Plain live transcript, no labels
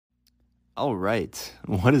All right.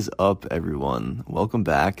 What is up, everyone? Welcome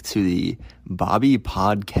back to the Bobby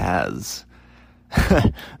Podcast.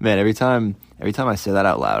 Man, every time I say that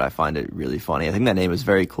out loud, I find it really funny. I think that name is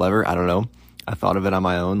very clever. I don't know. I thought of it on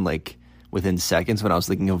my own, like within seconds when I was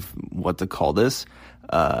thinking of what to call this.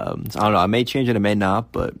 So I don't know. I may change it, I may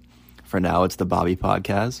not, but for now, it's the Bobby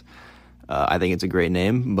Podcast. I think it's a great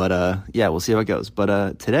name, but yeah, we'll see how it goes.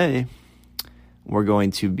 But today, I'm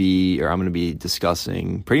going to be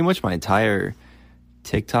discussing pretty much my entire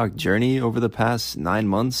TikTok journey over the past 9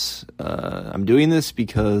 months. I'm doing this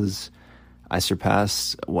because I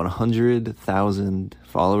surpassed 100,000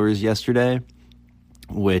 followers yesterday,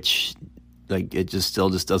 which it still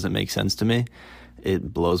doesn't make sense to me.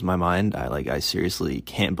 It blows my mind. I seriously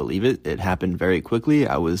can't believe it. It happened very quickly.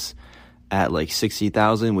 I was at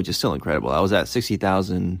 60,000, which is still incredible. I was at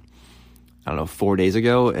 60,000, 4 days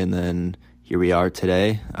ago, and then here we are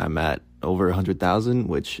today. I'm at over 100,000,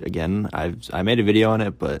 which again, I made a video on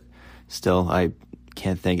it, but still, I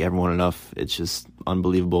can't thank everyone enough. It's just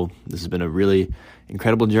unbelievable. This has been a really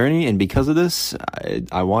incredible journey, and because of this,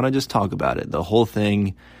 I want to just talk about it. The whole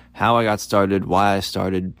thing, how I got started, why I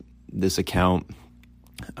started this account,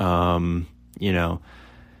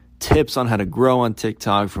 tips on how to grow on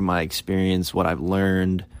TikTok from my experience, what I've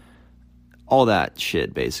learned, all that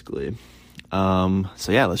shit, basically.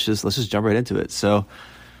 So yeah, let's just jump right into it. So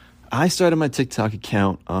I started my TikTok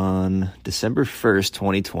account on December 1st,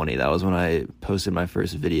 2020. That was when I posted my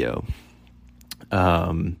first video.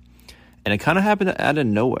 And it kind of happened out of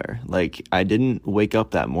nowhere. I didn't wake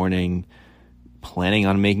up that morning planning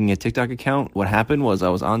on making a TikTok account. What happened was I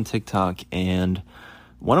was on TikTok and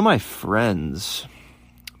one of my friends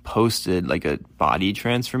posted a body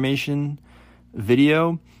transformation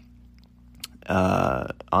video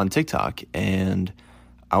on TikTok, and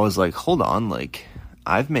I was like, hold on,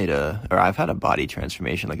 I've had a body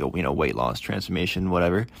transformation, weight loss transformation,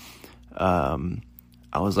 whatever. I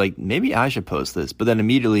was like, maybe I should post this, but then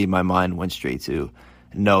immediately my mind went straight to,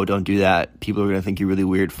 no, don't do that. People are gonna think you're really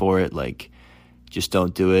weird for it. Just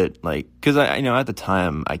don't do it. Because I at the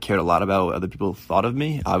time I cared a lot about what other people thought of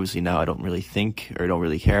me. Obviously now I don't really think or don't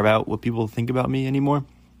really care about what people think about me anymore.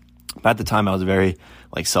 But at the time I was very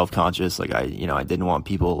self-conscious. I didn't want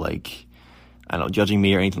people judging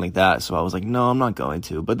me or anything like that. So I was like, no, I'm not going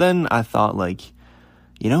to. But then I thought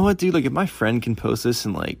you know what, dude, if my friend can post this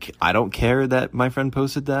and I don't care that my friend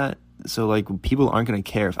posted that. So people aren't going to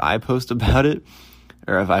care if I post about it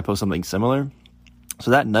or if I post something similar.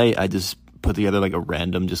 So that night I just put together a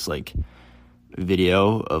random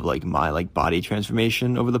video of my body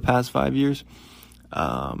transformation over the past 5 years.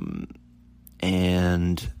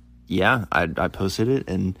 And yeah, I posted it,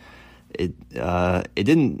 and it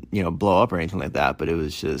didn't blow up or anything like that, but it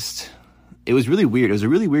was really weird. It was a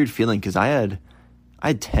really weird feeling because I had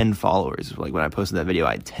 10 followers. When I posted that video,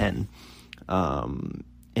 I had 10. And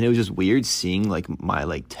it was just weird seeing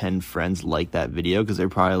my 10 friends like that video, because they're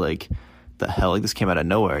probably the hell, this came out of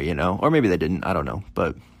nowhere, or maybe they didn't, I don't know.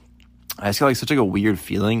 But I just got such a weird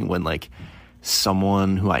feeling when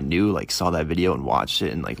someone who I knew saw that video and watched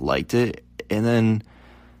it and liked it. And then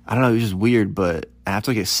I don't know, it was just weird, but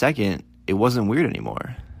after a second, it wasn't weird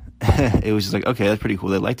anymore. It was just okay, that's pretty cool.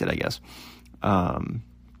 They liked it, I guess.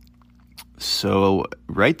 So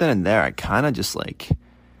right then and there, I kind of just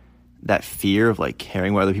that fear of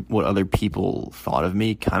caring what other people thought of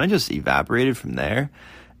me kind of just evaporated from there.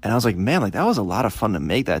 And I was like, man, that was a lot of fun to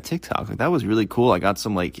make that TikTok. That was really cool. I got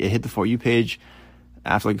some it hit the For You page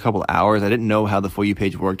after a couple of hours. I didn't know how the For You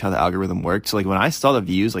page worked, how the algorithm worked. So when I saw the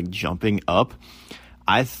views jumping up,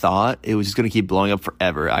 I thought it was just going to keep blowing up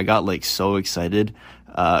forever. I got so excited.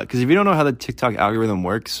 Because if you don't know how the TikTok algorithm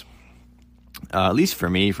works, at least for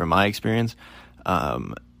me, from my experience,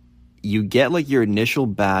 you get your initial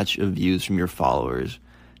batch of views from your followers.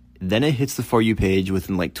 Then it hits the For You page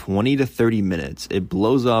within 20 to 30 minutes. It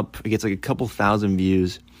blows up. It gets a couple thousand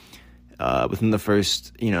views within the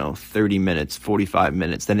first, 30 minutes, 45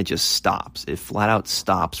 minutes. Then it just stops. It flat out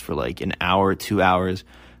stops for an hour, 2 hours.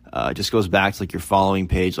 It just goes back to your following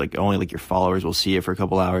page. Only your followers will see it for a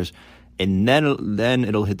couple hours. And then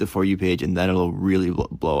it'll hit the For You page, and then it'll really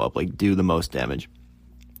blow up, do the most damage.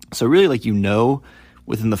 So really,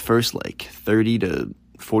 within the first 30 to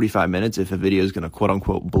 45 minutes if a video is going to quote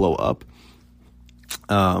unquote blow up.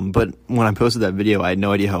 But when I posted that video, I had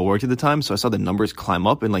no idea how it worked at the time. So I saw the numbers climb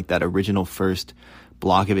up in that original first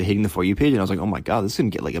block of it hitting the For You page. And I was like, oh my God, this is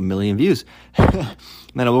going to get 1 million views. And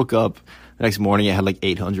then I woke up the next morning, it had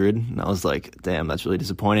 800. And I was like, damn, that's really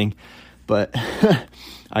disappointing. But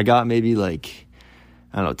I got maybe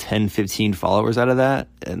 10, 15 followers out of that.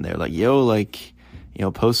 And they're like, yo,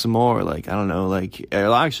 post some more. Like, I don't know, like,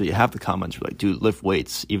 actually half the comments were like, dude, lift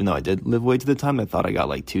weights. Even though I did lift weights at the time, I thought I got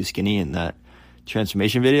like too skinny in that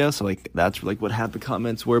transformation video. So like, that's like what half the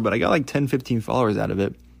comments were, but I got like 10, 15 followers out of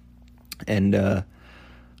it. And, I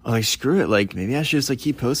was like, screw it. Like, maybe I should just like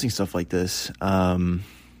keep posting stuff like this. And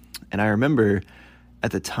I remember at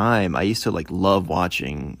the time I used to like love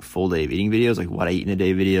watching full day of eating videos, like what I eat in a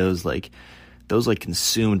day videos, like those like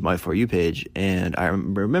consumed my For You page. And I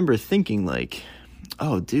remember thinking like,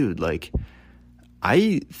 oh dude, like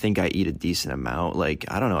I think I eat a decent amount. Like,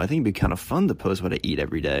 I don't know, I think it'd be kind of fun to post what I eat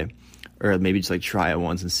every day, or maybe just like try it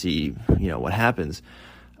once and see, what happens.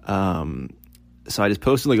 So I just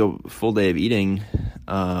posted like a full day of eating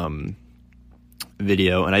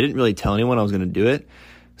video, and I didn't really tell anyone I was going to do it.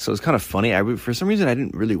 So it's kind of funny. For some reason, I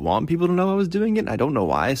didn't really want people to know I was doing it. I don't know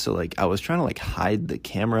why. So like I was trying to like hide the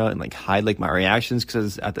camera and like hide like my reactions,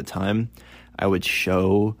 because at the time I would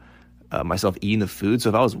show myself eating the food. So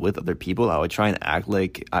if I was with other people, I would try and act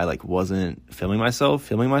like I like wasn't filming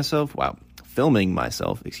myself.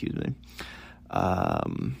 Excuse me.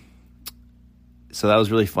 So that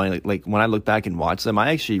was really funny. Like when I look back and watch them,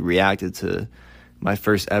 I actually reacted to my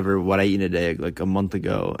first ever What I Eat in a Day like a month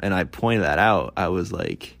ago, and I pointed that out. I was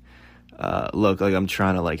like, look, like I'm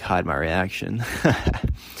trying to like hide my reaction.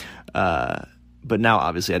 But now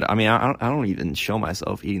obviously, I don't even show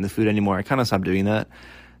myself eating the food anymore. I kind of stopped doing that.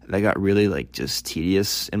 That got really like just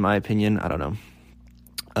tedious in my opinion. I don't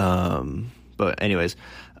know. But anyways,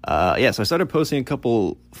 so I started posting a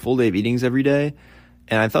couple full day of eatings every day,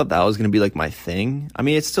 and I thought that was going to be like my thing. I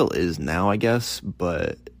mean, it still is now, I guess,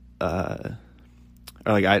 but, or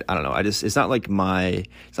like, I don't know. It's not like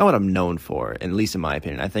it's not what I'm known for, at least in my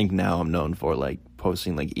opinion. I think now I'm known for like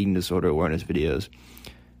posting like eating disorder awareness videos,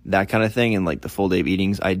 that kind of thing. And like the full day of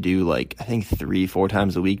eatings, I do like, I think 3-4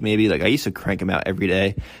 times a week, maybe. Like I used to crank them out every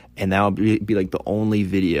day, and that would be like the only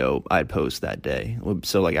video I'd post that day.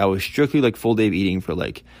 So like I was strictly like full day of eating for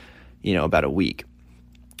like, about a week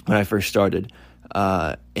when I first started.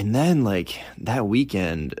 And then like that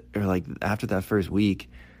weekend, or like after that first week,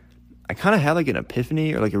 I kind of had like an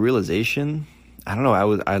epiphany or like a realization. I don't know.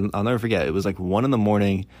 I'll never forget. It was like 1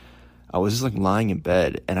 a.m. I was just like lying in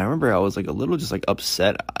bed, and I remember I was like a little just like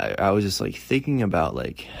upset. I was just like thinking about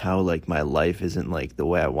like how like my life isn't like the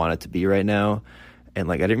way I want it to be right now. And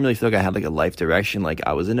like I didn't really feel like I had like a life direction. Like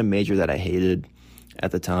I was in a major that I hated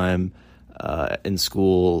at the time, in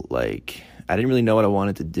school. Like I didn't really know what I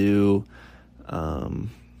wanted to do.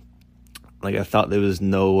 Like I thought there was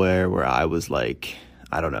nowhere where I was like,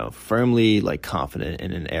 I don't know, firmly like confident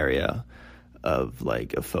in an area of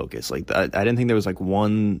like a focus. Like I didn't think there was like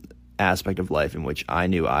one aspect of life in which I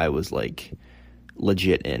knew I was like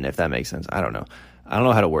legit in, if that makes sense. I don't know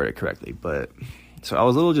how to word it correctly, but so I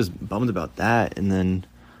was a little just bummed about that. And then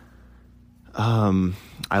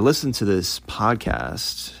I listened to this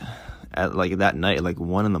podcast at like that night at like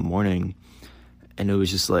 1 a.m, and it was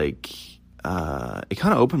just like it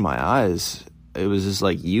kind of opened my eyes. It was just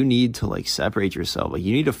like, you need to like separate yourself. Like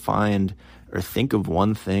you need to find or think of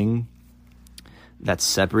one thing that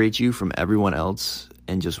separates you from everyone else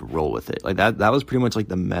and just roll with it. Like that was pretty much like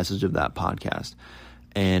the message of that podcast.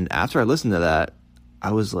 And after I listened to that,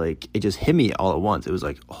 I was like, it just hit me all at once. It was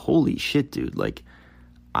like, holy shit, dude. Like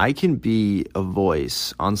I can be a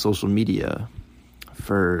voice on social media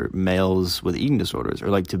for males with eating disorders, or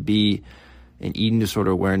like to be an eating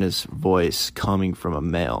disorder awareness voice coming from a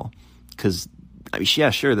male. Because I mean, yeah,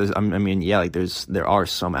 sure. There are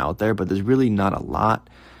some out there, but there's really not a lot,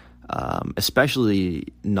 especially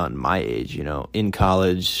none my age, in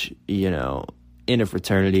college, in a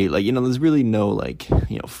fraternity, like, there's really no like,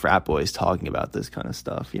 frat boys talking about this kind of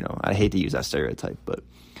stuff. I hate to use that stereotype, but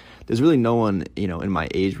there's really no one, in my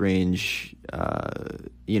age range,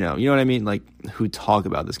 you know what I mean? Like who talk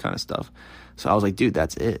about this kind of stuff. So I was like, dude,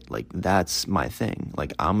 that's it. Like, that's my thing.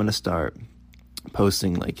 Like, I'm going to start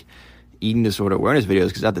posting like eating disorder awareness videos,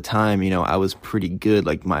 because at the time, I was pretty good.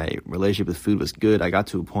 Like my relationship with food was good. I got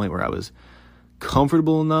to a point where I was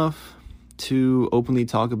comfortable enough to openly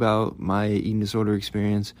talk about my eating disorder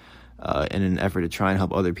experience in an effort to try and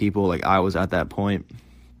help other people. Like I was at that point.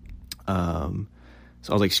 So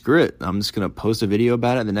I was like, screw it. I'm just going to post a video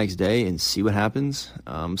about it the next day and see what happens.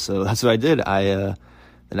 So that's what I did. The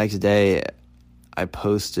next day I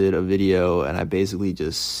posted a video, and I basically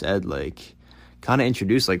just said like, kind of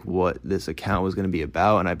introduced like what this account was going to be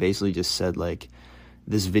about. And I basically just said like,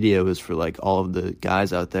 this video is for like all of the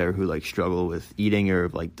guys out there who like struggle with eating, or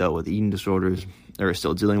have like dealt with eating disorders, or are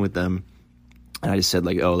still dealing with them. And I just said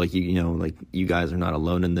like, oh, like, like you guys are not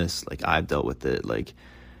alone in this. Like I've dealt with it. Like,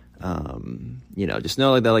 just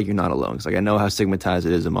know like that, like you're not alone. 'Cause like I know how stigmatized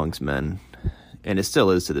it is amongst men, and it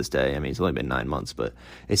still is to this day. I mean, it's only been 9 months, but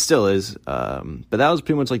it still is. But that was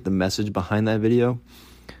pretty much like the message behind that video.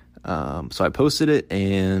 So I posted it,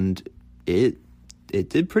 and it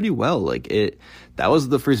did pretty well. Like that was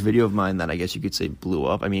the first video of mine that I guess you could say blew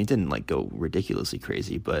up. I mean, it didn't like go ridiculously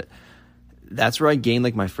crazy, but that's where I gained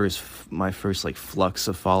like my first like flux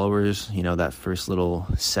of followers, you know, that first little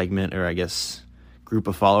segment, or I guess group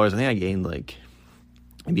of followers. I think I gained like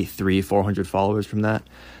maybe 300-400 followers from that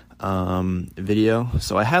video.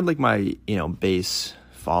 So I had like my, you know, base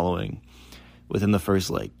following within the first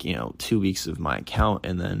like, you know, 2 weeks of my account.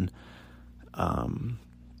 And then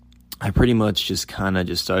I pretty much just kind of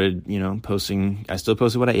just started, you know, posting. I still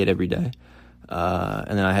posted what I ate every day.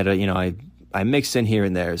 And then I had I mixed in here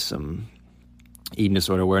and there some eating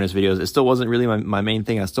disorder awareness videos. It still wasn't really my main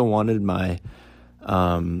thing. I still wanted my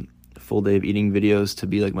full day of eating videos to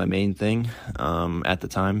be like my main thing at the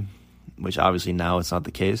time, which obviously now it's not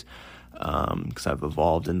the case, because I've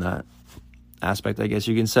evolved in that aspect, I guess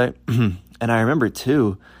you can say. And I remember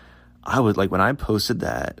too, I would like when I posted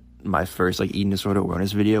that my first like eating disorder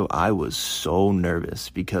awareness video, I was so nervous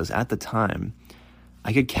because at the time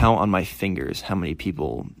I could count on my fingers how many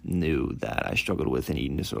people knew that I struggled with an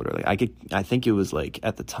eating disorder. Like I think it was like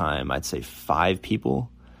at the time I'd say 5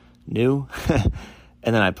 people knew.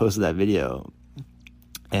 And then I posted that video,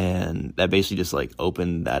 and that basically just like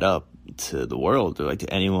opened that up to the world, or like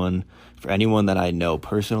to anyone, for anyone that I know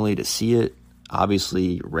personally to see it,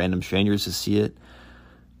 obviously random strangers to see it.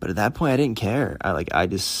 But at that point I didn't care. I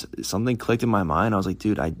just, something clicked in my mind. I was like,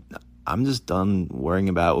 dude, I'm just done worrying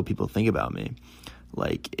about what people think about me.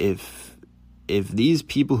 Like if these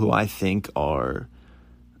people who I think are,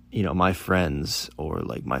 you know, my friends or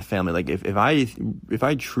like my family, like if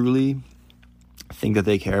I truly think that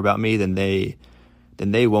they care about me, then they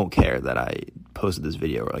won't care that I posted this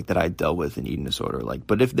video, or like that I dealt with an eating disorder. Like,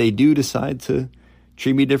 but if they do decide to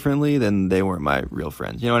treat me differently, then they weren't my real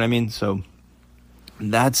friends. You know what I mean? So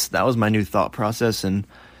that was my new thought process. And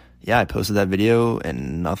yeah, I posted that video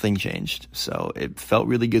and nothing changed. So it felt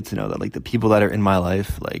really good to know that like the people that are in my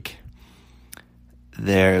life, like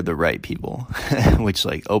they're the right people, which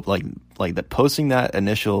like that posting that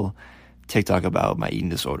initial TikTok about my eating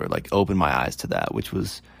disorder like opened my eyes to that, which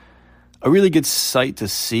was a really good sight to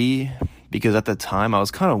see, because at the time I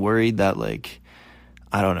was kind of worried that like,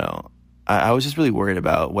 I don't know, I was just really worried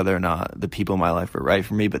about whether or not the people in my life were right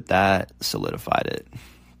for me, but that solidified it.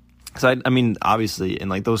 So I mean, obviously, and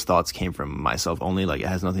like those thoughts came from myself only, like it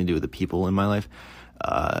has nothing to do with the people in my life.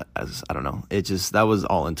 As I don't know, it just, that was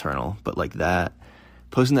all internal, but like that,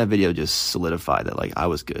 posting that video just solidified that like I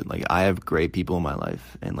was good. Like I have great people in my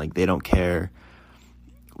life, and like they don't care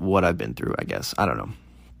what I've been through, I guess. I don't know.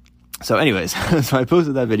 So anyways, so I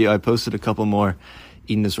posted that video. I posted a couple more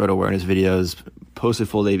eating disorder awareness videos, posted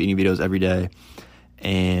full day of eating videos every day.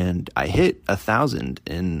 And I hit 1,000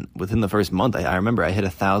 within the first month. I remember I hit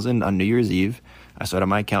 1,000 on New Year's Eve. I started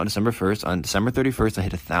my account December 1st. On December 31st, I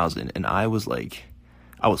hit 1,000, and I was like,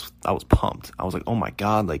 I was pumped. I was like, oh my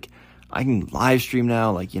God, like I can live stream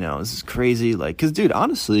now. Like, you know, this is crazy. Like, cause dude,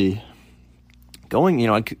 honestly,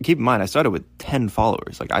 keep in mind, I started with 10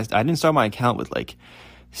 followers. Like I didn't start my account with like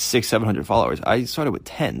 600-700 followers. I started with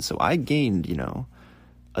 10. So I gained, you know,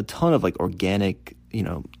 a ton of like organic, you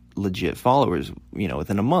know, legit followers, you know,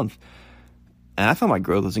 within a month. And I thought my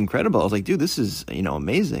growth was incredible. I was like, dude, this is, you know,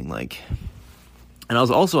 amazing. Like, and I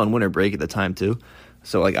was also on winter break at the time too.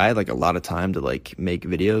 So like I had like a lot of time to like make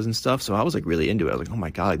videos and stuff. So I was like really into it. I was like, oh my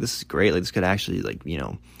God, like this is great. Like this could actually like, you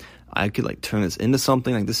know, I could like turn this into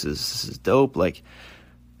something. Like this is dope. Like,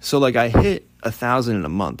 so like I hit 1,000 in a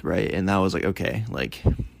month, right? And that was like, okay, like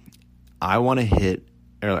I want to hit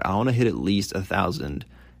at least 1,000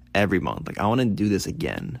 every month. Like I want to do this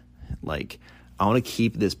again. Like I want to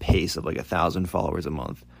keep this pace of like 1,000 followers a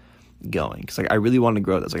month going. Cause like I really wanted to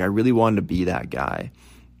grow this. Like I really wanted to be that guy.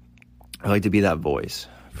 I like to be that voice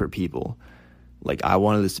for people. Like I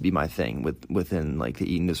wanted this to be my thing within like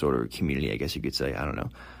the eating disorder community, I guess you could say. I don't know.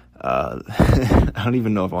 I don't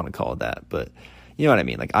even know if I want to call it that, but you know what I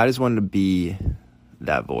mean? Like I just wanted to be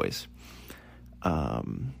that voice.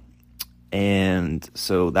 And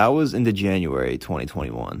so that was into January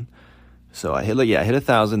 2021. So I hit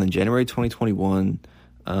 1,000 in January 2021.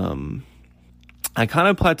 I kind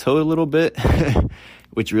of plateaued a little bit,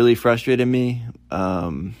 which really frustrated me.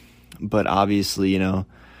 But obviously, you know,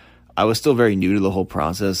 I was still very new to the whole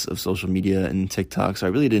process of social media and TikTok. So I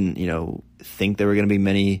really didn't, you know, think there were going to be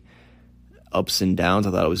many ups and downs.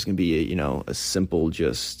 I thought it was going to be, a simple,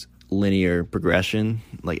 just linear progression,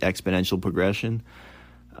 like exponential progression.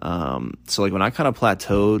 So like when I kind of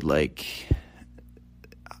plateaued, like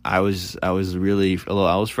I was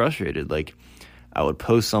frustrated. Like I would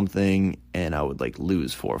post something and I would like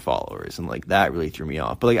lose 4 followers, and like that really threw me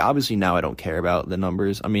off. But like obviously now I don't care about the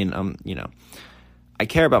numbers. I mean, I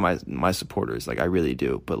care about my supporters, like I really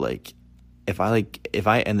do. But like if I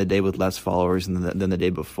end the day with less followers than the day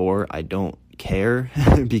before, I don't care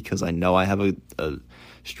because I know I have a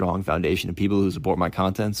strong foundation of people who support my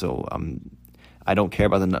content. So I don't care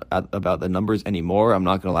about the numbers anymore. I'm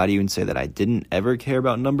not gonna lie to you and say that I didn't ever care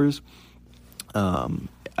about numbers.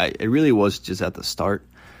 It really was just at the start,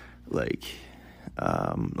 like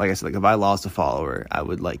I said, like if I lost a follower, I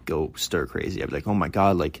would like go stir crazy. I'd be like, oh my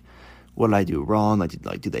God, like what did I do wrong?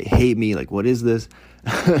 Like do they hate me? Like what is this?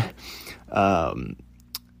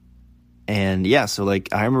 And yeah, so like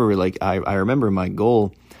I remember like I remember my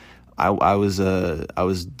goal. I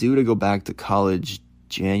was due to go back to college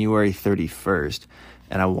January 31st,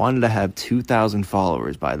 and I wanted to have 2,000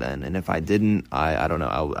 followers by then. And if I didn't, I don't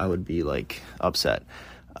know, I would be like upset.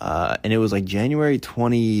 And it was like January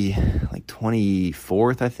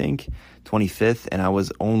 24th, I think, 25th, and I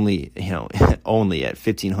was only at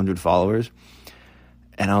 1,500 followers.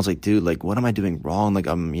 And I was like, dude, like what am I doing wrong? Like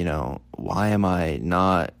why am I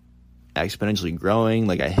not exponentially growing?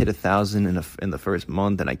 Like I hit 1,000 in the first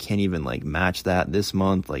month, and I can't even like match that this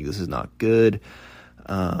month. Like this is not good.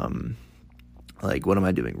 Like what am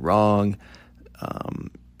I doing wrong?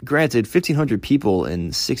 Granted, 1,500 people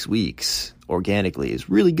in 6 weeks organically is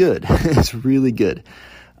really good. It's really good.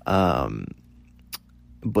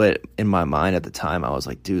 But in my mind at the time, I was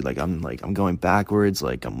like, dude, I'm going backwards.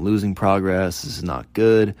 Like I'm losing progress. This is not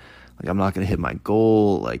good. Like I'm not going to hit my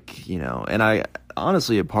goal. Like, and I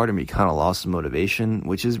honestly, a part of me kind of lost some motivation,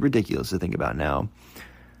 which is ridiculous to think about now.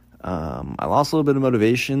 I lost a little bit of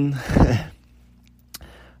motivation,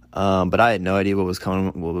 but I had no idea what was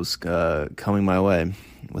coming my way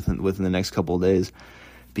within the next couple of days,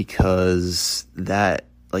 because that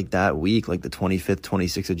week, like the 25th,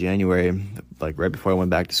 26th of January, like right before I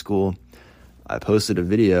went back to school, I posted a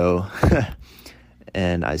video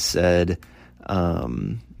and I said,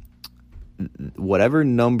 whatever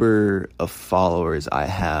number of followers I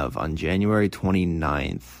have on January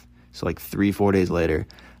 29th, so like 3-4 days later,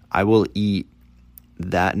 I will eat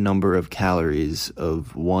that number of calories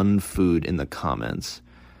of one food in the comments.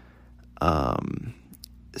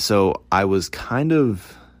 So I was kind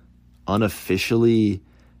of unofficially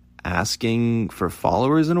asking for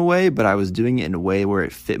followers in a way, but I was doing it in a way where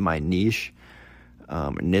it fit my niche,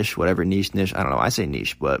 niche, I don't know, I say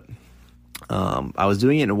niche, but I was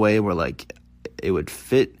doing it in a way where like it would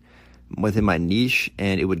fit within my niche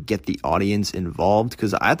and it would get the audience involved,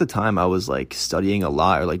 because at the time I was like studying a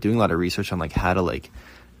lot, or like doing a lot of research on like how to like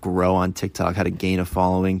grow on TikTok, how to gain a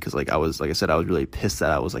following, because like I said, I was really pissed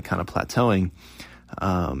that I was like kind of plateauing.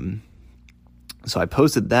 So I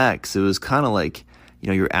posted that because it was kind of like,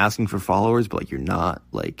 you're asking for followers, but like you're not,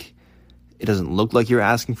 like it doesn't look like you're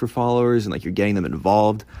asking for followers, and like you're getting them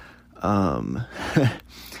involved. And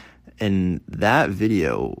that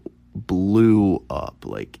video blew up.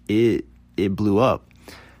 Like it blew up.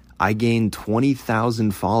 I gained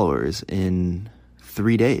 20,000 followers in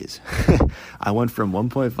 3 days. I went from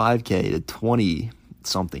 1.5K to 20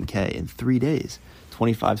 something K in 3 days.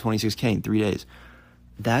 25, 26K in 3 days.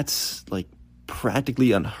 That's like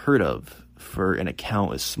practically unheard of for an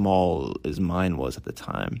account as small as mine was at the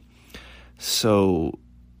time. So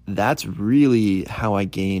that's really how I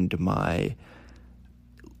gained my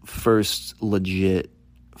first legit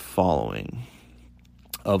following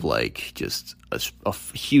of like just a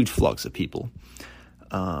huge flux of people.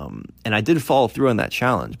 And I did follow through on that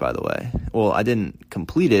challenge, by the way. Well, I didn't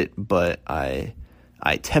complete it, but I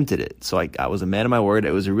attempted it. So I was a man of my word.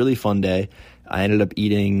 It was a really fun day. I ended up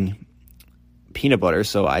eating peanut butter.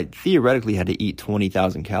 So I theoretically had to eat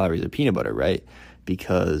 20,000 calories of peanut butter, right?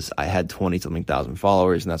 Because I had 20-something thousand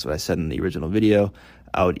followers, and that's what I said in the original video.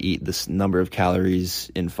 I would eat this number of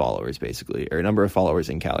calories in followers, basically, or number of followers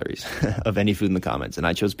in calories of any food in the comments. And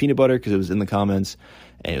I chose peanut butter because it was in the comments,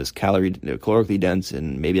 and it was calorically dense,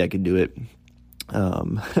 and maybe I could do it.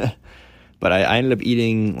 But I ended up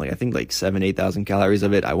eating I think 7,000-8,000 calories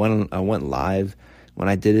of it. I went live when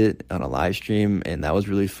I did it on a live stream, and that was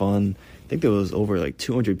really fun. I think there was over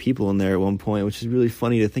 200 people in there at one point, which is really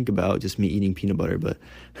funny to think about, just me eating peanut butter. But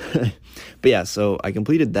but yeah, so I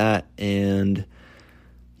completed that, and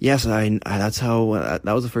yes, that's how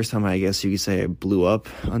that was the first time I guess you could say I blew up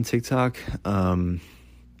on TikTok.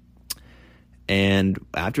 And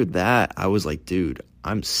after that, I was like, dude,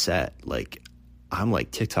 I'm set. I'm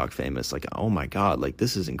TikTok famous. Oh my God,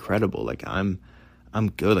 this is incredible. I'm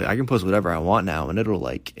good. I can post whatever I want now, and it'll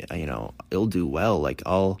it'll do well.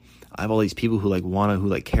 I have all these people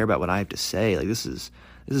who care about what I have to say. This is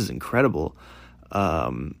incredible.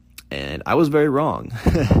 And I was very wrong.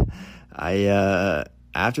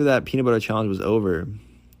 After that peanut butter challenge was over,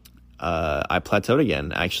 I plateaued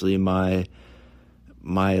again. Actually, my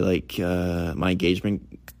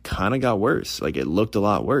engagement kind of got worse. Like, it looked a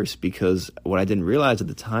lot worse, because what I didn't realize at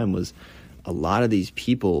the time was a lot of these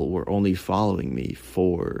people were only following me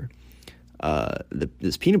for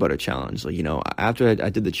this peanut butter challenge. Like, after I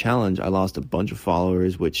did the challenge, I lost a bunch of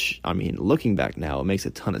followers, which, I mean, looking back now, it makes a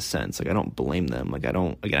ton of sense. Like, I don't blame them. Like,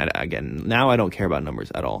 now I don't care about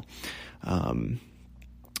numbers at all.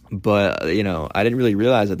 But, I didn't really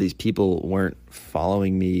realize that these people weren't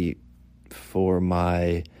following me for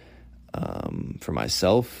my, for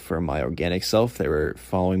myself, for my organic self. They were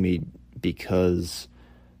following me because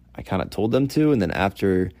I kind of told them to. And then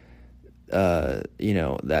after,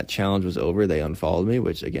 that challenge was over, they unfollowed me,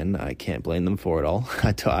 which, again, I can't blame them for it all.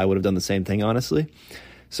 I would have done the same thing, honestly.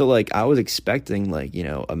 So, like, I was expecting, like,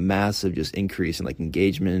 a massive just increase in, like,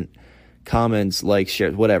 engagement, comments, likes,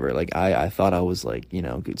 shares, whatever. Like, I thought I was, like,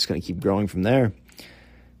 it's going to keep growing from there.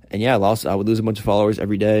 And yeah, I would lose a bunch of followers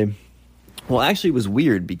every day. Well, actually, it was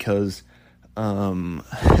weird because the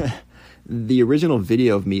original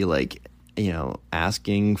video of me, like,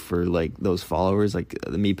 asking for, like, those followers, like,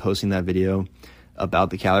 me posting that video about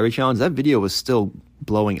the calorie challenge, that video was still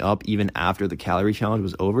blowing up even after the calorie challenge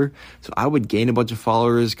was over. So I would gain a bunch of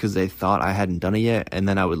followers because they thought I hadn't done it yet, and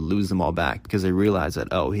then I would lose them all back because they realized that,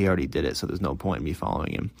 oh, he already did it, so there's no point in me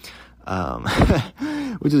following him,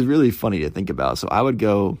 which is really funny to think about. So I would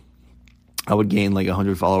gain like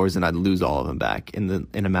 100 followers, and I'd lose all of them back in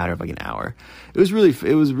a matter of like an hour. It was really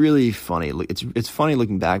funny. Like, it's funny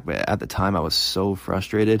looking back, but at the time I was so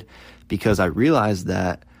frustrated because I realized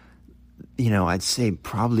that, I'd say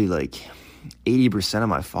probably like 80% of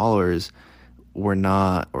my followers were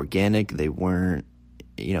not organic. They weren't,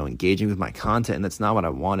 engaging with my content, and that's not what I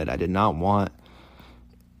wanted. I did not want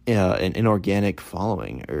an inorganic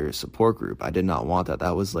following or support group. I did not want that.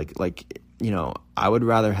 That was like, I would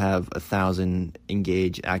rather have 1,000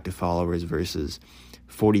 engaged active followers versus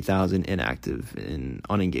 40,000 inactive and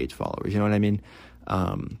unengaged followers. You know what I mean?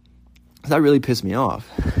 That really pissed me off.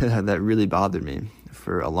 That really bothered me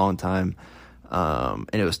for a long time. And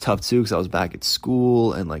it was tough too, because I was back at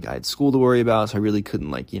school and like I had school to worry about. So I really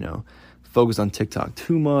couldn't focus on TikTok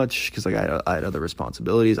too much because like I had other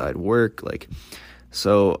responsibilities. I had work,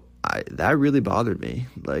 so that really bothered me,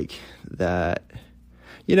 like that.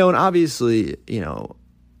 And obviously,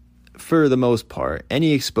 for the most part,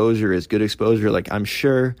 any exposure is good exposure. Like, I'm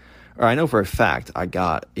sure, or I know for a fact, I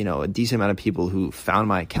got, a decent amount of people who found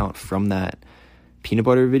my account from that peanut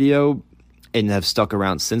butter video and have stuck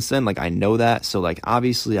around since then. Like, I know that. So, like,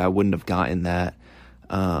 obviously I wouldn't have gotten that,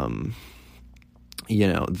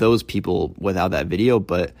 those people without that video.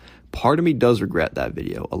 But part of me does regret that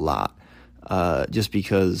video a lot. Just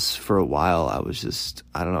because for a while I was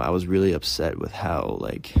I was really upset with how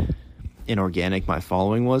like inorganic my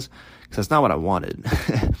following was, because that's not what I wanted.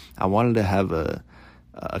 I wanted to have a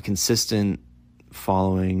consistent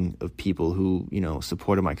following of people who,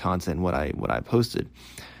 supported my content and what I posted.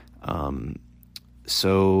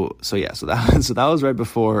 So that was right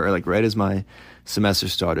before, or like right as my semester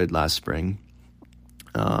started last spring.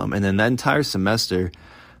 And then that entire semester,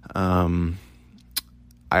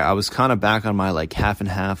 I was kind of back on my like half and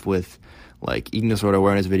half with like eating disorder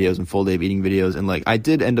awareness videos and full day of eating videos. And like I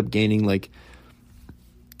did end up gaining like,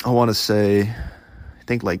 I want to say, I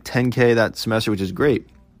think like 10K that semester, which is great.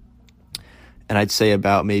 And I'd say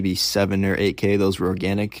about maybe 7 or 8K, those were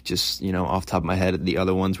organic, just, off the top of my head. The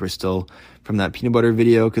other ones were still from that peanut butter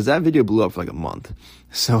video, because that video blew up for like a month.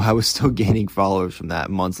 So I was still gaining followers from that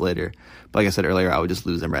months later. But like I said earlier, I would just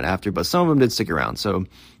lose them right after. But some of them did stick around. So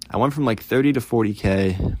I went from like 30 to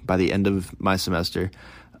 40K by the end of my semester.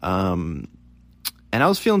 And I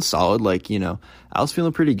was feeling solid. Like, I was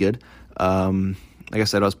feeling pretty good. Like I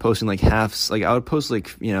said, I was posting like halves. Like I would post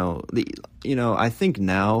like, I think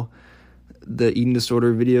now the eating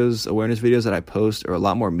disorder videos, awareness videos that I post are a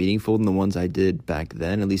lot more meaningful than the ones I did back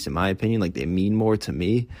then, at least in my opinion. Like, they mean more to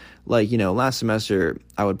me. Like, last semester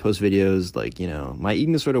I would post videos like, my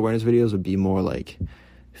eating disorder awareness videos would be more like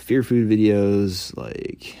fear food videos,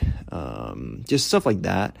 like just stuff like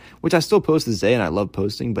that, which I still post this day and I love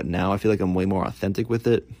posting, but now I feel like I'm way more authentic with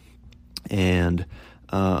it. And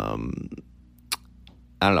I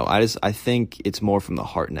don't know, I think it's more from the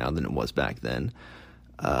heart now than it was back then.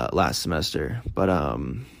 Last semester, but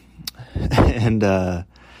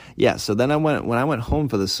so then when I went home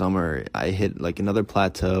for the summer, I hit like another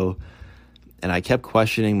plateau, and I kept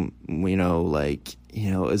questioning,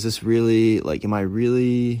 is this really, like, am I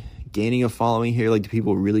really gaining a following here? Like, do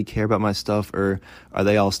people really care about my stuff, or are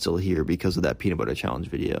they all still here because of that peanut butter challenge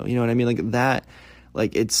video? You know what I mean? Like that,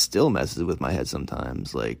 like it still messes with my head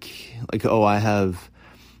sometimes. Like, oh, I have,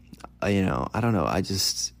 you know, I don't know. I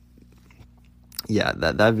just, yeah,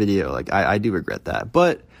 that video, like I do regret that.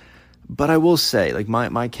 But I will say, like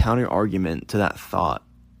my counter argument to that thought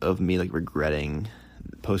of me like regretting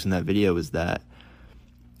posting that video is that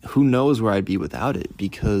who knows where I'd be without it,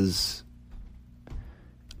 because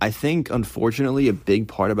I think, unfortunately, a big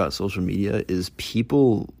part about social media is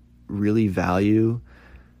people really value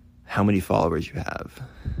how many followers you have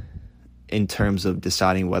in terms of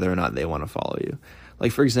deciding whether or not they want to follow you.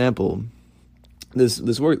 Like, for example, this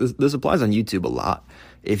applies on YouTube a lot.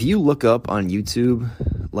 If you look up on YouTube,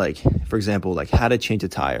 like, for example, like how to change a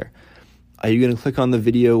tire, are you going to click on the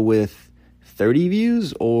video with 30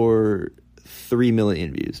 views or 3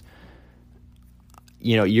 million views?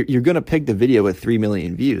 You know, you're going to pick the video with 3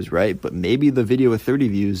 million views, right? But maybe the video with 30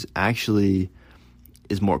 views actually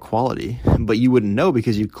is more quality, but you wouldn't know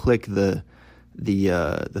because you click the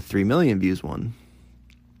 3 million views one.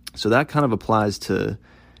 So that kind of applies to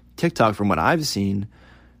TikTok from what I've seen.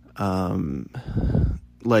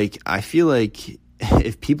 Like, I feel like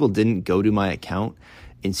if people didn't go to my account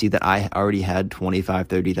and see that I already had 25,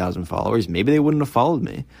 30,000 followers, maybe they wouldn't have followed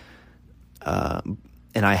me.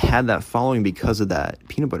 And I had that following because of that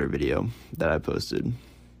peanut butter video that I posted.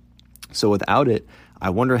 So without it, I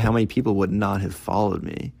wonder how many people would not have followed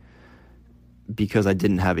me because I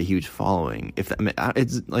didn't have a huge following. If that,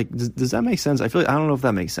 it's like, does that make sense? I feel like, I don't know if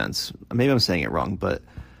that makes sense. Maybe I'm saying it wrong, but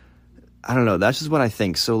I don't know. That's just what I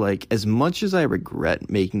think. So like, as much as I regret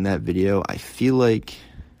making that video, I feel like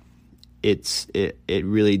it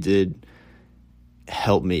really did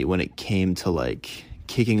help me when it came to like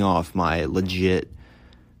kicking off my legit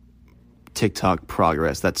TikTok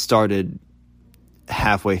progress that started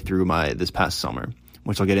halfway through this past summer,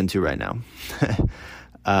 which I'll get into right now.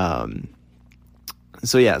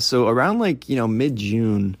 So around like, you know,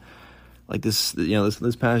 mid-June, like this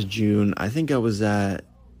past June, I think I was at,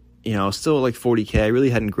 you know, still at like 40K. I really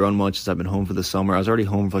hadn't grown much since I've been home for the summer. I was already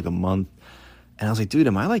home for like a month, and I was like, dude,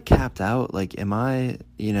 am I like capped out? Like, have I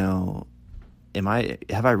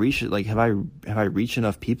reached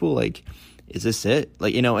enough people? Like, is this it?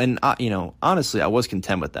 Like, you know, and honestly, I was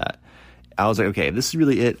content with that. I was like, okay, if this is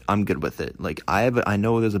really it, I'm good with it. Like, I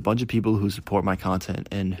know there's a bunch of people who support my content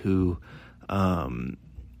and who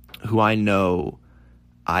I know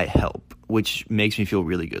I help, which makes me feel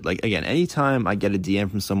really good. Like, again, anytime I get a DM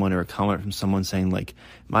from someone or a comment from someone saying like,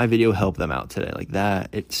 my video helped them out today, like that,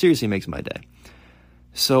 it seriously makes my day.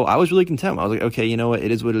 So I was really content. I was like, okay, you know what?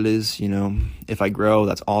 It is what it is. You know, if I grow,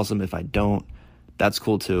 that's awesome. If I don't, that's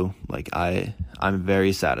cool too. Like, I'm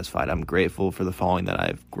very satisfied. I'm grateful for the following that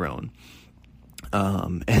I've grown.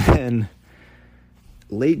 And then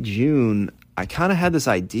late June, I kind of had this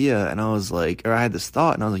idea, and I was like, or I had this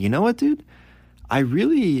thought, and I was like, you know what, dude? I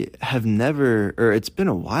really have never, or it's been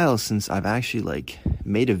a while since I've actually like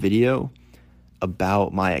made a video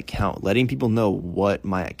about my account, letting people know what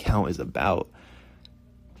my account is about.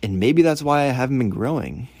 And maybe that's why I haven't been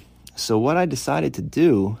growing. So what I decided to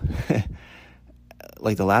do,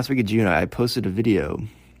 like the last week of June, I posted a video.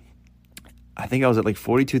 I think I was at like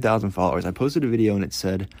 42,000 followers. I posted a video and it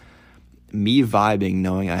said, me vibing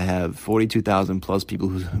knowing I have 42,000 plus people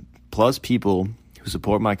who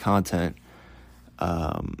support my content,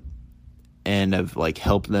 and have like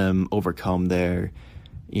helped them overcome their,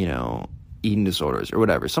 you know, eating disorders or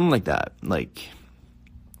whatever, something like that.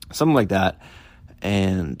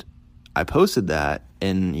 And I posted that,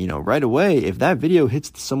 and, you know, right away, if that video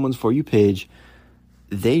hits someone's For You page,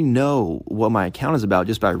 they know what my account is about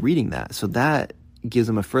just by reading that. So that gives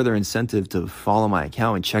them a further incentive to follow my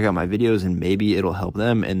account and check out my videos, and maybe it'll help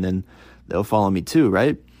them, and then they'll follow me too,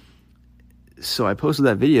 right? So I posted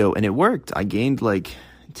that video, and it worked. I gained like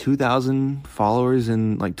 2,000 followers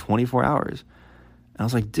in like 24 hours. And I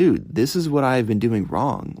was like, dude, this is what I've been doing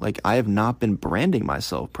wrong. Like, I have not been branding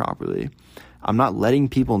myself properly. I'm not letting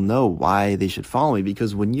people know why they should follow me,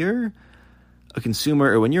 because when you're a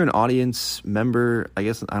consumer, or when you're an audience member, I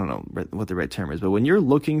guess, I don't know what the right term is, but when you're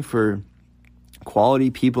looking for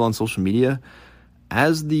quality people on social media,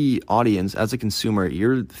 as the audience, as a consumer,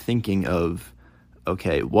 you're thinking of,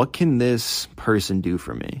 okay, what can this person do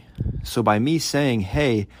for me? So by me saying,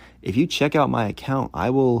 hey, if you check out my account,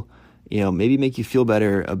 I will, you know, maybe make you feel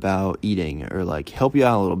better about eating, or like help you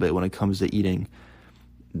out a little bit when it comes to eating,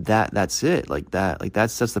 that's it. Like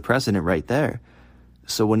that sets the precedent right there.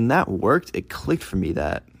 So when that worked, it clicked for me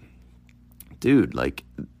that, dude, like,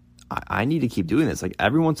 I need to keep doing this. Like,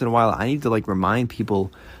 every once in a while, I need to like remind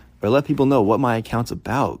people or let people know what my account's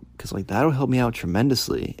about, because like that'll help me out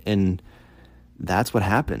tremendously. And that's what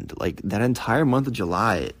happened. Like that entire month of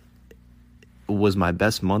July was my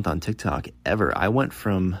best month on TikTok ever. I went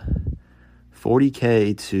from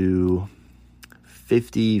 40K to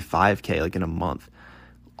 55K like in a month,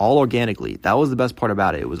 all organically. That was the best part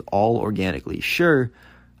about it. It was all organically. Sure,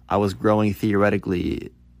 I was growing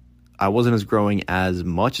theoretically. I wasn't growing as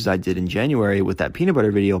much as I did in January with that peanut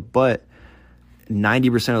butter video, but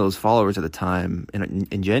 90% of those followers at the time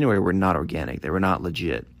in January were not organic. They were not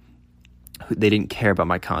legit. They didn't care about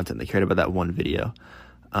my content. They cared about that one video.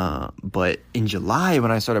 But in July,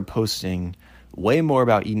 when I started posting way more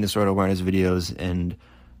about eating disorder awareness videos and,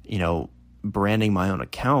 you know, branding my own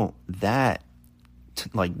account, that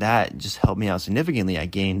just helped me out significantly. I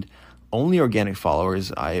gained only organic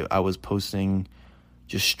followers. I was posting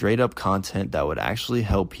just straight up content that would actually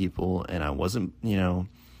help people, and I wasn't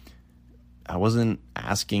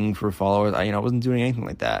asking for followers. I wasn't doing anything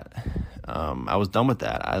like that. I was done with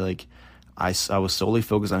that. I was solely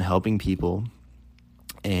focused on helping people,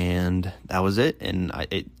 and that was it. And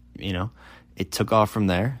it took off from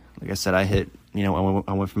there. Like I said, I hit, I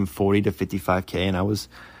went from 40 to 55K, and I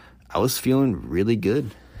was feeling really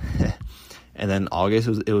good. And then August,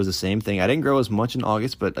 it was the same thing. I didn't grow as much in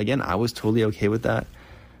August, but again, I was totally okay with that.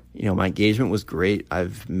 My engagement was great.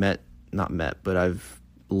 I've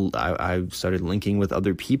started linking with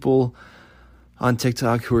other people on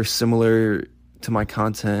TikTok who are similar to my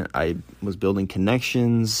content. I was building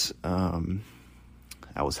connections. I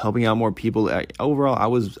was helping out more people.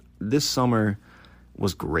 Overall, this summer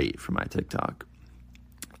was great for my TikTok.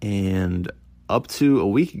 And up to a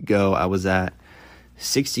week ago, I was at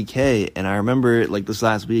 60K, and I remember like this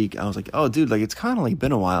last week, I was like, oh dude, like it's kind of like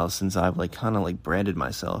been a while since I've like kind of like branded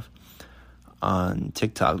myself on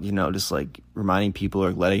TikTok, just like reminding people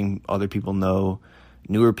or letting other people know,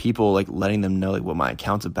 newer people, like letting them know like what my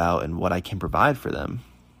account's about and what I can provide for them.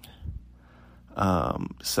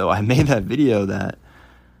 So I made that video that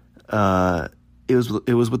it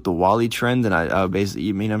was with the Wally trend, and I basically,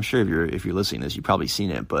 I'm sure if you're listening to this, you've probably seen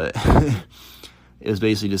it, but it was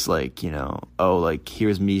basically just like,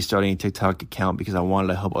 here's me starting a TikTok account because I wanted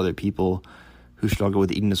to help other people who struggle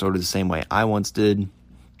with eating disorder the same way I once did.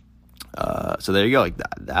 So there you go, like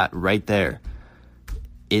that right there.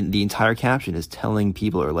 In the entire caption is telling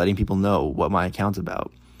people or letting people know what my account's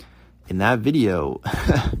about. In that video,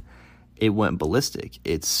 it went ballistic.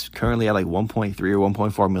 It's currently at like 1.3 or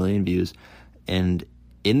 1.4 million views. And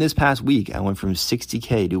in this past week, I went from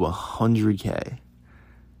 60K to 100K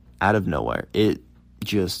out of nowhere. It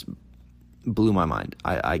just blew my mind.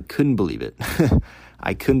 I couldn't believe it.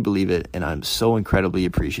 I couldn't believe it, and I'm so incredibly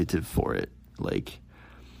appreciative for it.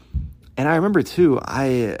 And I remember too,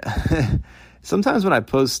 sometimes when I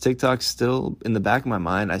post TikTok, still in the back of my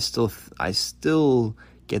mind, I still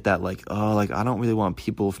get that I don't really want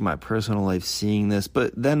people from my personal life seeing this.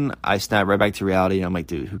 But then I snap right back to reality, and I'm like,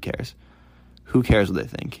 dude, who cares? Who cares what they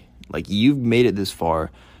think? Like, you've made it this far.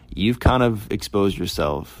 You've kind of exposed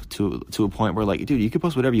yourself to a point where, like, dude, you could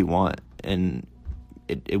post whatever you want, and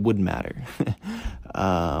it wouldn't matter.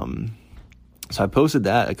 So I posted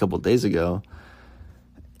that a couple of days ago,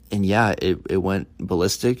 and yeah, it went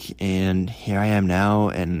ballistic, and here I am now,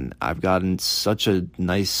 and I've gotten such a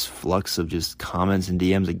nice flux of just comments and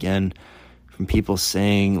DMs again from people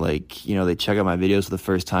saying, like, they check out my videos for the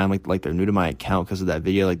first time, like they're new to my account because of that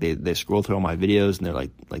video, like they scroll through all my videos, and they're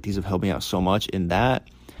like these have helped me out so much, and that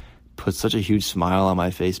puts such a huge smile on my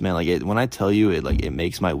face, man. Like, when I tell you, it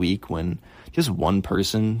makes my week when just one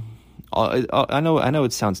person, I know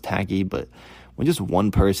it sounds tacky, but when just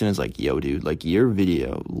one person is like, yo, dude, like, your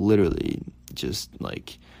video literally just,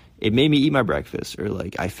 like, it made me eat my breakfast, or,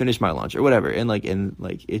 like, I finished my lunch, or whatever, and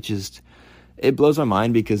it blows my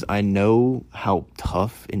mind, because I know how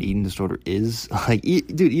tough an eating disorder is. Like,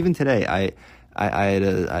 dude, even today, I had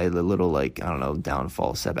a little, like, I don't know,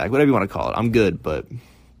 downfall, setback, whatever you want to call it. I'm good, but,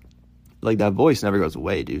 like, that voice never goes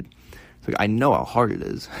away, dude. It's like, I know how hard it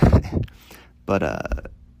is.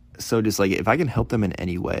 But, so just, like, if I can help them in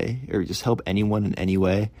any way, or just help anyone in any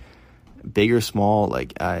way, big or small,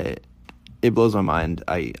 like, it blows my mind.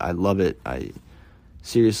 I love it.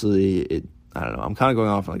 Seriously, I don't know, I'm kind of going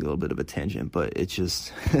off on like a little bit of a tangent, but it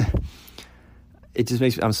just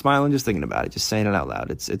makes me, I'm smiling just thinking about it, just saying it out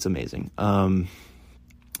loud. It's amazing.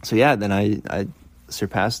 So yeah, then I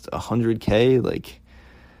surpassed 100K, like,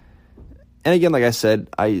 and again, like I said,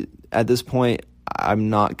 at this point, I'm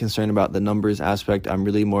not concerned about the numbers aspect. I'm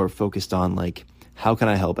really more focused on, like, how can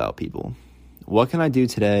I help out people? What can I do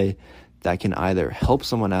today that can either help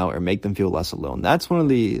someone out or make them feel less alone? That's one of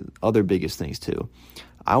the other biggest things too.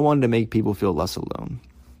 I wanted to make people feel less alone.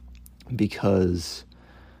 because,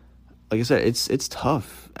 like I said, it's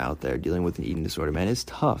tough out there dealing with an eating disorder, man. It's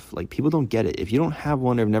tough. Like, people don't get it. If you don't have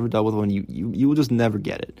one or have never dealt with one, you will just never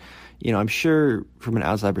get it. You know, I'm sure from an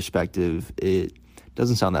outside perspective, it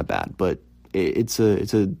doesn't sound that bad, but it's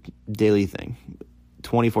a daily thing,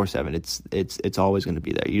 24/7. It's always going to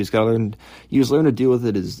be there. You just gotta learn. You just learn to deal with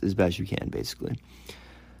it as best you can, basically.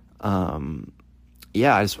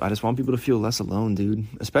 Yeah, I just want people to feel less alone, dude.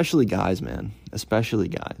 Especially guys, man. Especially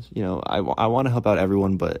guys. You know, I want to help out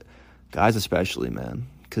everyone, but guys especially, man,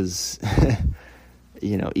 because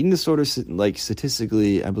you know, eating disorders, like,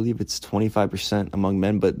 statistically, I believe it's 25% among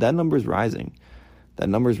men, but that number is rising.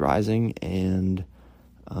 And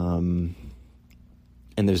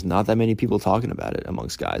there's not that many people talking about it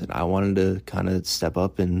amongst guys, and I wanted to kind of step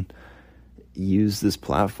up and use this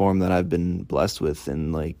platform that I've been blessed with,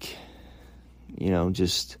 and, like, you know,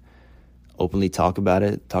 just openly talk about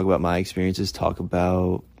it, talk about my experiences, talk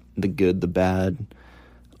about the good, the bad,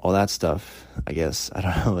 all that stuff, I guess. I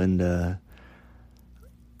don't know. And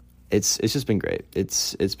it's just been great.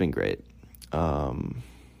 It's been great. I've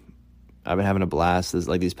been having a blast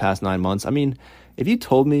these past 9 months. I mean, if you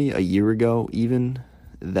told me a year ago even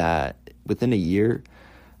that within a year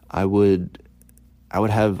I would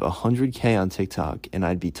have 100K on TikTok and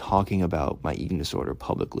I'd be talking about my eating disorder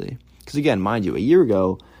publicly. Because again, mind you, a year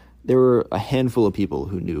ago, there were a handful of people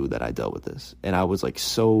who knew that I dealt with this. And I was, like,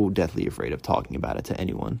 so deathly afraid of talking about it to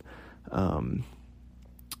anyone.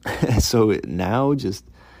 So now, just,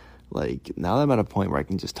 like, now that I'm at a point where I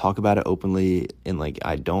can just talk about it openly, and, like,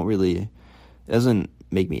 it doesn't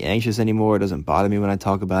make me anxious anymore. It doesn't bother me when I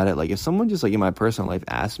talk about it. Like, if someone just, like, in my personal life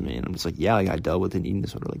asks me, and I'm just like, yeah, like, I dealt with an eating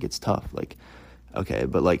disorder, like, it's tough. Like, okay,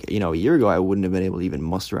 but, like, you know, a year ago, I wouldn't have been able to even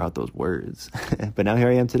muster out those words. But now here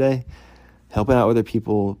I am today, helping out other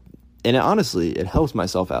people. And honestly, it helps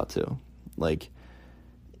myself out too. Like,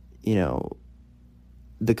 you know,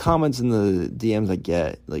 the comments and the DMs I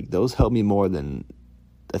get, like, those help me more than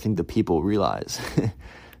I think the people realize.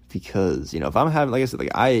 Because, you know, if I'm having, like I said, like,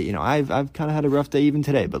 I've kind of had a rough day even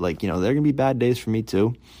today, but, like, you know, there are going to be bad days for me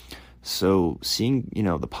too. So seeing, you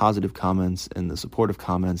know, the positive comments and the supportive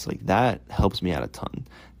comments, like, that helps me out a ton.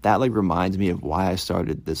 That, like, reminds me of why I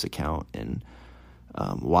started this account, and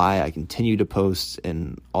why I continue to post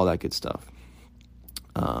and all that good stuff.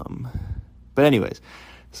 But anyways,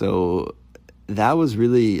 so that was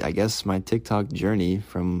really, I guess, my TikTok journey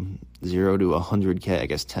from 0 to 100K, I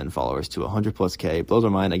guess 10 followers to 100 plus K. Blows my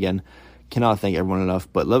mind. Again, cannot thank everyone enough.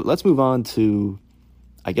 But let's move on to,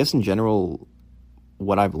 I guess, in general,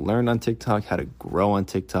 what I've learned on TikTok, how to grow on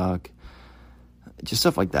TikTok, just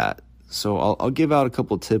stuff like that. So I'll give out a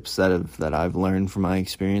couple tips that I've learned from my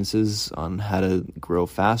experiences on how to grow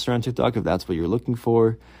faster on TikTok, if that's what you're looking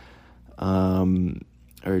for,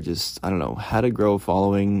 or just, I don't know, how to grow a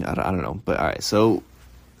following. I don't know, but all right. So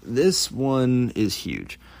this one is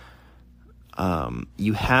huge.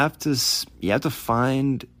 You have to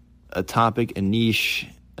find a topic, a niche,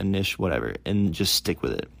 whatever, and just stick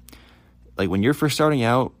with it. Like, when you're first starting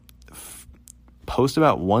out, post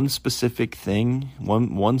about one specific thing,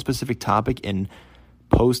 one specific topic, and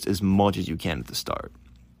post as much as you can at the start.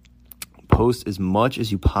 Post as much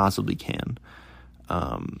as you possibly can.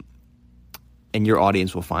 And your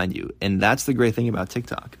audience will find you. And that's the great thing about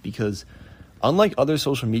TikTok, because unlike other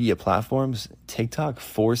social media platforms, TikTok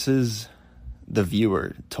forces the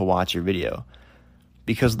viewer to watch your video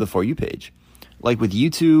because of the For You page. Like with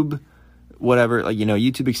YouTube, whatever, like, you know,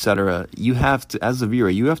 YouTube, etc., you have to, as a viewer,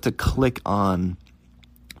 you have to click on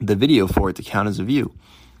the video for it to count as a view.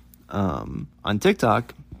 On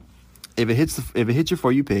TikTok, if it hits your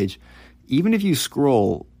For You page, even if you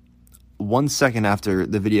scroll 1 second after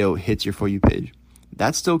the video hits your For You page,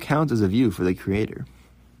 that still counts as a view for the creator.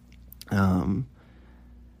 And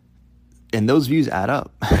those views add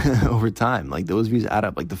up over time. Like, those views add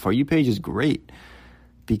up. Like, the For You page is great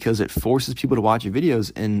because it forces people to watch your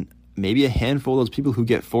videos, and maybe a handful of those people who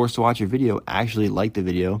get forced to watch your video actually like the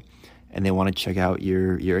video and they want to check out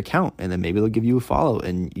your account, and then maybe they'll give you a follow,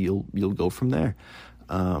 and you'll go from there.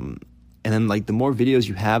 And then, like, the more videos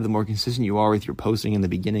you have, the more consistent you are with your posting in the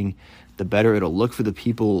beginning, the better it'll look for the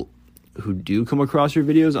people who do come across your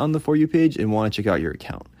videos on the For You page and want to check out your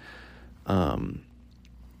account.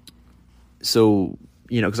 So,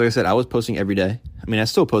 you know, because like I said, I was posting every day. I mean, I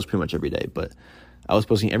still post pretty much every day, but I was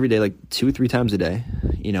posting every day, like 2-3 times a day,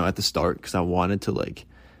 you know, at the start, because I wanted to, like,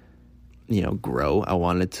 you know, grow. I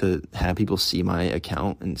wanted to have people see my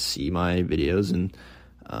account and see my videos, and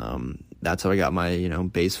that's how I got my, you know,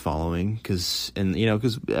 base following, because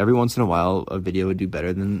every once in a while a video would do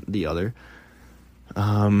better than the other.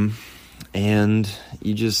 And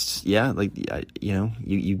you just, yeah, like, you know,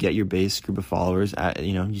 you get your base group of followers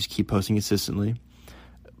you know, you just keep posting consistently,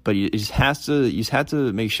 but you just have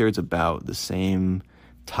to make sure it's about the same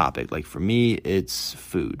topic. Like for me, it's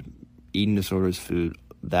food, eating disorders, food.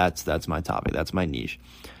 That's my topic. That's my niche.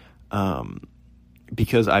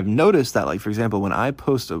 Because I've noticed that, like, for example, when I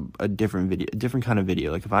post a different video, a different kind of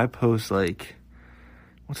video, like if I post like,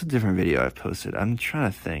 what's a different video I've posted? I'm trying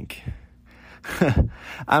to think. I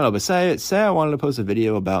don't know, but say I wanted to post a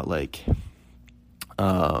video about like,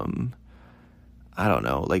 I don't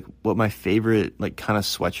know, like what my favorite like kind of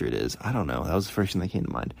sweatshirt is. I don't know. That was the first thing that came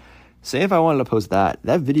to mind. Say if I wanted to post that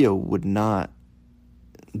video would not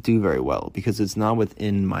do very well because it's not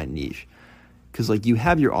within my niche. Because, like, you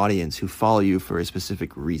have your audience who follow you for a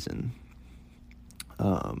specific reason.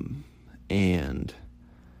 And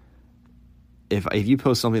if you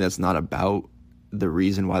post something that's not about the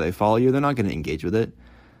reason why they follow you, they're not going to engage with it.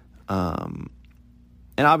 And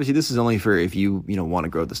obviously, this is only for if you want to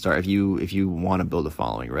grow at the start, if you want to build a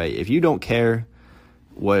following, right? If you don't care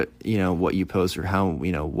what you post or how,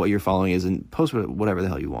 what your following is, and post whatever the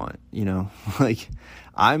hell you want, like,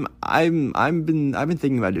 I've been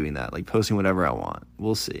thinking about doing that, like posting whatever I want.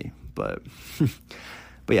 We'll see, but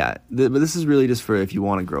yeah, but this is really just for if you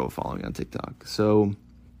want to grow a following on TikTok. So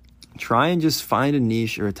try and just find a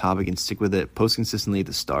niche or a topic and stick with it. Post consistently at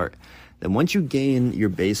the start. Then once you gain your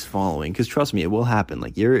base following, because trust me, it will happen.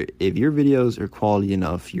 Like if your videos are quality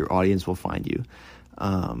enough, your audience will find you.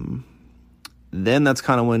 Then that's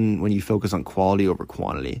kind of when you focus on quality over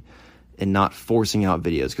quantity and not forcing out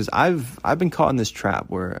videos. Because I've been caught in this trap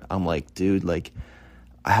where I'm like, dude, like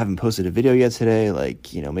I haven't posted a video yet today.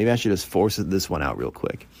 Like, maybe I should just force this one out real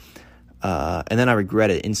quick. And then I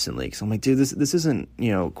regret it instantly because I'm like, dude, this isn't,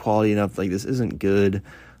 quality enough. Like, this isn't good.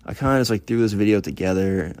 I kind of just like threw this video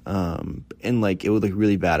together. And like, it would look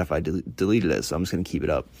really bad if I deleted it. So I'm just going to keep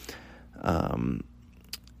it up. And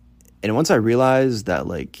once I realized that,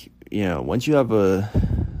 like, once you have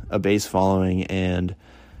a base following and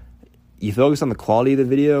you focus on the quality of the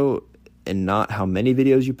video and not how many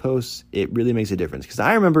videos you post, it really makes a difference. Because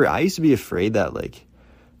I remember I used to be afraid that, like,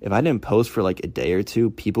 if I didn't post for like a day or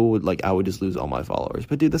two, people would I would just lose all my followers.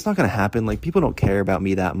 But dude, that's not going to happen. Like, people don't care about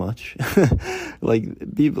me that much.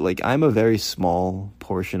 Like, people, like, I'm a very small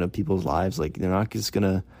portion of people's lives. Like, they're not going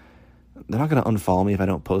to unfollow me if I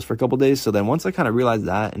don't post for a couple days. So then once I kind of realized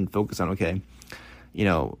that and focus on, okay,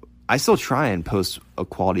 I still try and post a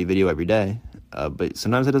quality video every day. But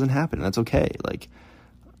sometimes it doesn't happen, and that's okay. Like,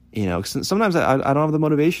 sometimes I don't have the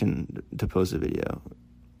motivation to post a video,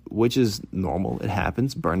 which is normal. It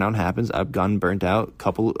happens. Burnout happens. I've gotten burnt out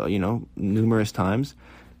numerous times.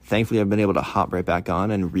 Thankfully, I've been able to hop right back on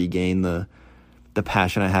and regain the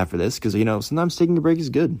passion I have for this, because, sometimes taking a break is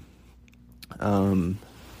good. So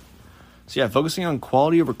yeah, focusing on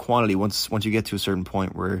quality over quantity once you get to a certain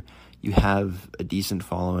point where you have a decent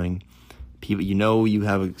following, people, you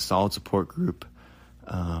have a solid support group,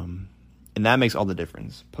 and that makes all the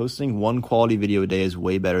difference. Posting one quality video a day is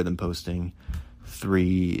way better than posting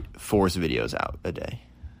 3 forced videos out a day.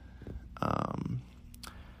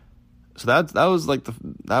 So that's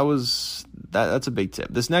a big tip.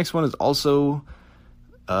 This next one is also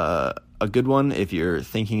a good one if you're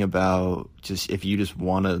thinking about if you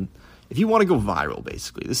want to go viral.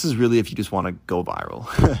 Basically, this is really if you just want to go viral.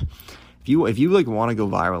 If you like want to go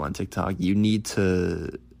viral on TikTok, you need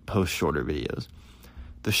to post shorter videos.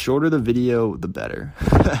 The shorter the video, the better.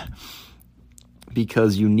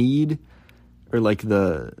 Because you need, or like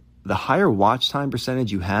the higher watch time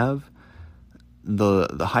percentage you have,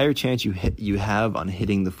 the higher chance you have on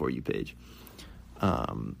hitting the For You page.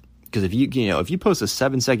 Because if you post a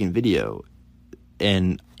 7-second video,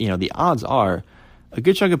 and the odds are a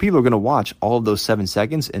good chunk of people are going to watch all of those 7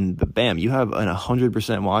 seconds, and bam, you have an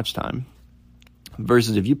 100% watch time.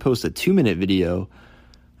 Versus if you post a 2-minute video,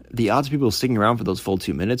 the odds of people sticking around for those full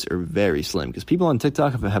 2 minutes are very slim, because people on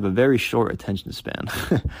TikTok have a very short attention span.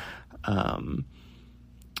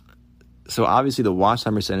 So obviously the watch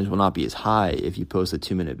time percentage will not be as high if you post a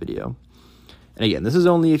 2-minute video. And again, this is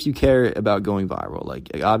only if you care about going viral.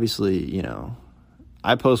 Like, obviously,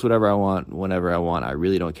 I post whatever I want, whenever I want. I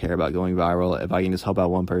really don't care about going viral. If I can just help out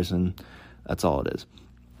one person, that's all it is.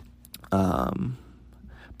 But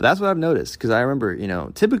that's what I've noticed, because I remember,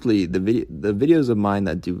 typically the videos of mine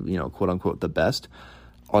that do, quote unquote, the best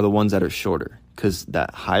are the ones that are shorter, because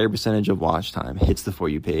that higher percentage of watch time hits the For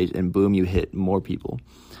You page, and boom, you hit more people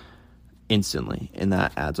instantly, and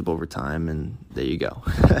that adds up over time, and there you go.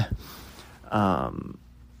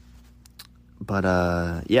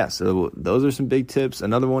 Yeah, so those are some big tips.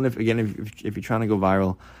 Another one, if you're trying to go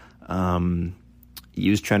viral,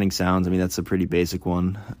 use trending sounds. I mean, that's a pretty basic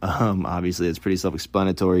one. Obviously, it's pretty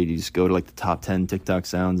self-explanatory. You just go to like the top 10 TikTok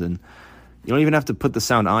sounds, and you don't even have to put the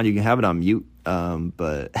sound on. You can have it on mute.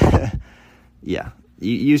 But yeah,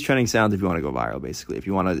 you use trending sounds if you want to go viral, basically. If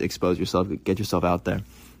you want to expose yourself, get yourself out there.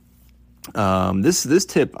 This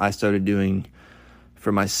tip I started doing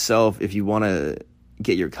for myself, if you want to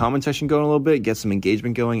get your comment section going a little bit, get some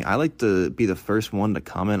engagement going, I like to be the first one to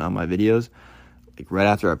comment on my videos, like right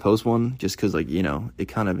after I post one, just because, like, you know, it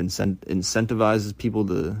kind of incentivizes people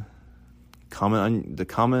to comment on the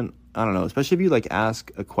comment. I don't know, especially if you like ask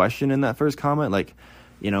a question in that first comment, like,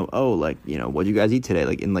 you know, oh, like, you know, what'd you guys eat today?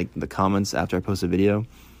 Like in like the comments after I post a video,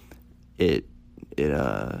 it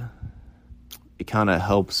kind of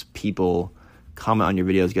helps people comment on your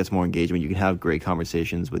videos, gets more engagement. You can have great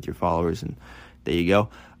conversations with your followers, and there you go.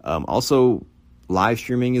 Also, live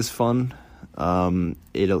streaming is fun.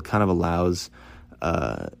 It kind of allows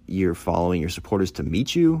your following, your supporters to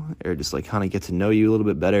meet you, or just like kind of get to know you a little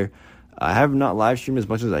bit better. I have not live streamed as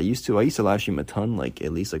much as I used to. I used to live stream a ton, like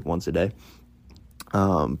at least like once a day.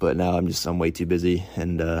 But now I'm way too busy,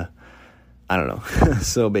 and I don't know.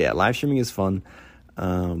 So, but yeah, live streaming is fun.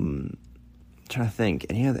 I'm trying to think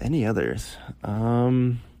any others.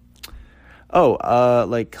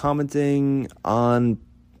 Like commenting on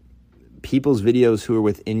people's videos who are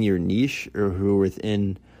within your niche, or who are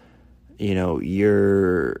within, you know,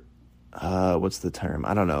 your what's the term?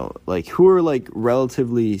 I don't know. Like who are like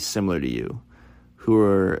relatively similar to you, who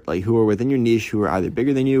are within your niche, who are either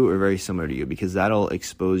bigger than you or very similar to you, because that'll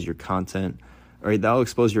expose your content, or that'll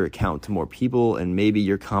expose your account to more people, and maybe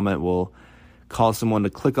your comment will cause someone to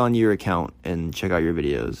click on your account and check out your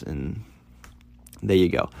videos, and there you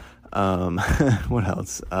go. What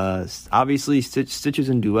else? Obviously stitches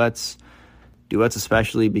and duets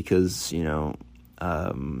especially, because, you know,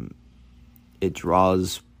 it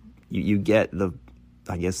draws, you get the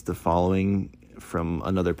following from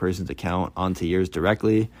another person's account onto yours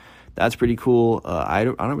directly. That's pretty cool. I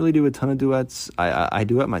don't really do a ton of duets. I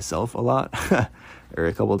duet myself a lot, or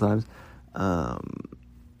a couple of times.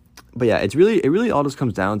 But yeah, it really all just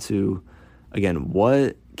comes down to, again,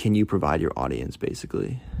 what can you provide your audience,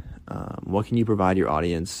 basically? What can you provide your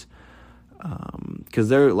audience? Because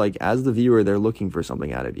they're like, as the viewer, they're looking for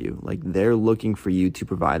something out of you. Like, they're looking for you to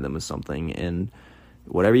provide them with something, and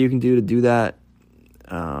whatever you can do to do that,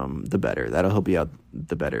 the better. That'll help you out,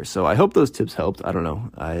 the better. So I hope those tips helped. I don't know.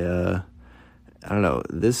 I don't know.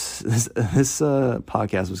 This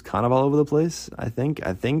podcast was kind of all over the place. I think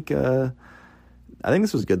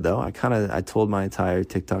this was good, though. I told my entire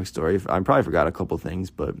TikTok story. I probably forgot a couple things,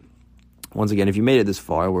 but once again, if you made it this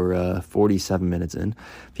far, we're 47 minutes in.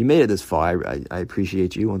 If you made it this far, I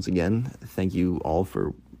appreciate you once again. Thank you all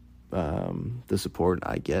for the support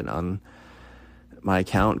I get on my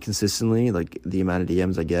account consistently. Like, the amount of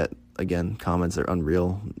DMs I get, again, comments are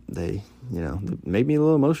unreal. They, you know, make me a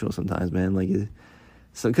little emotional sometimes, man. Like,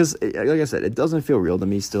 because, like I said, it doesn't feel real to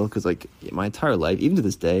me still, because, like, my entire life, even to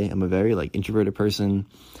this day, I'm a very, like, introverted person.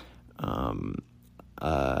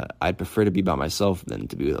 I'd prefer to be by myself than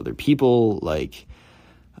to be with other people. Like,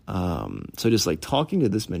 so just, like, talking to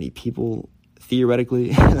this many people,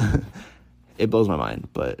 theoretically, it blows my mind,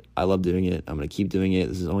 but I love doing it. I'm going to keep doing it.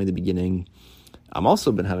 This is only the beginning. I'm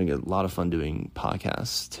also been having a lot of fun doing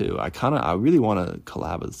podcasts, too. I really want to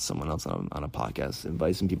collab with someone else on a podcast,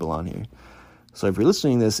 invite some people on here. So if you're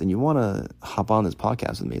listening to this and you want to hop on this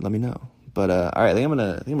podcast with me, let me know. But, all right, I think I'm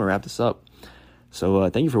gonna wrap this up. So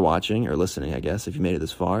thank you for watching, or listening, I guess, if you made it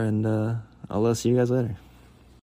this far, and I'll see you guys later.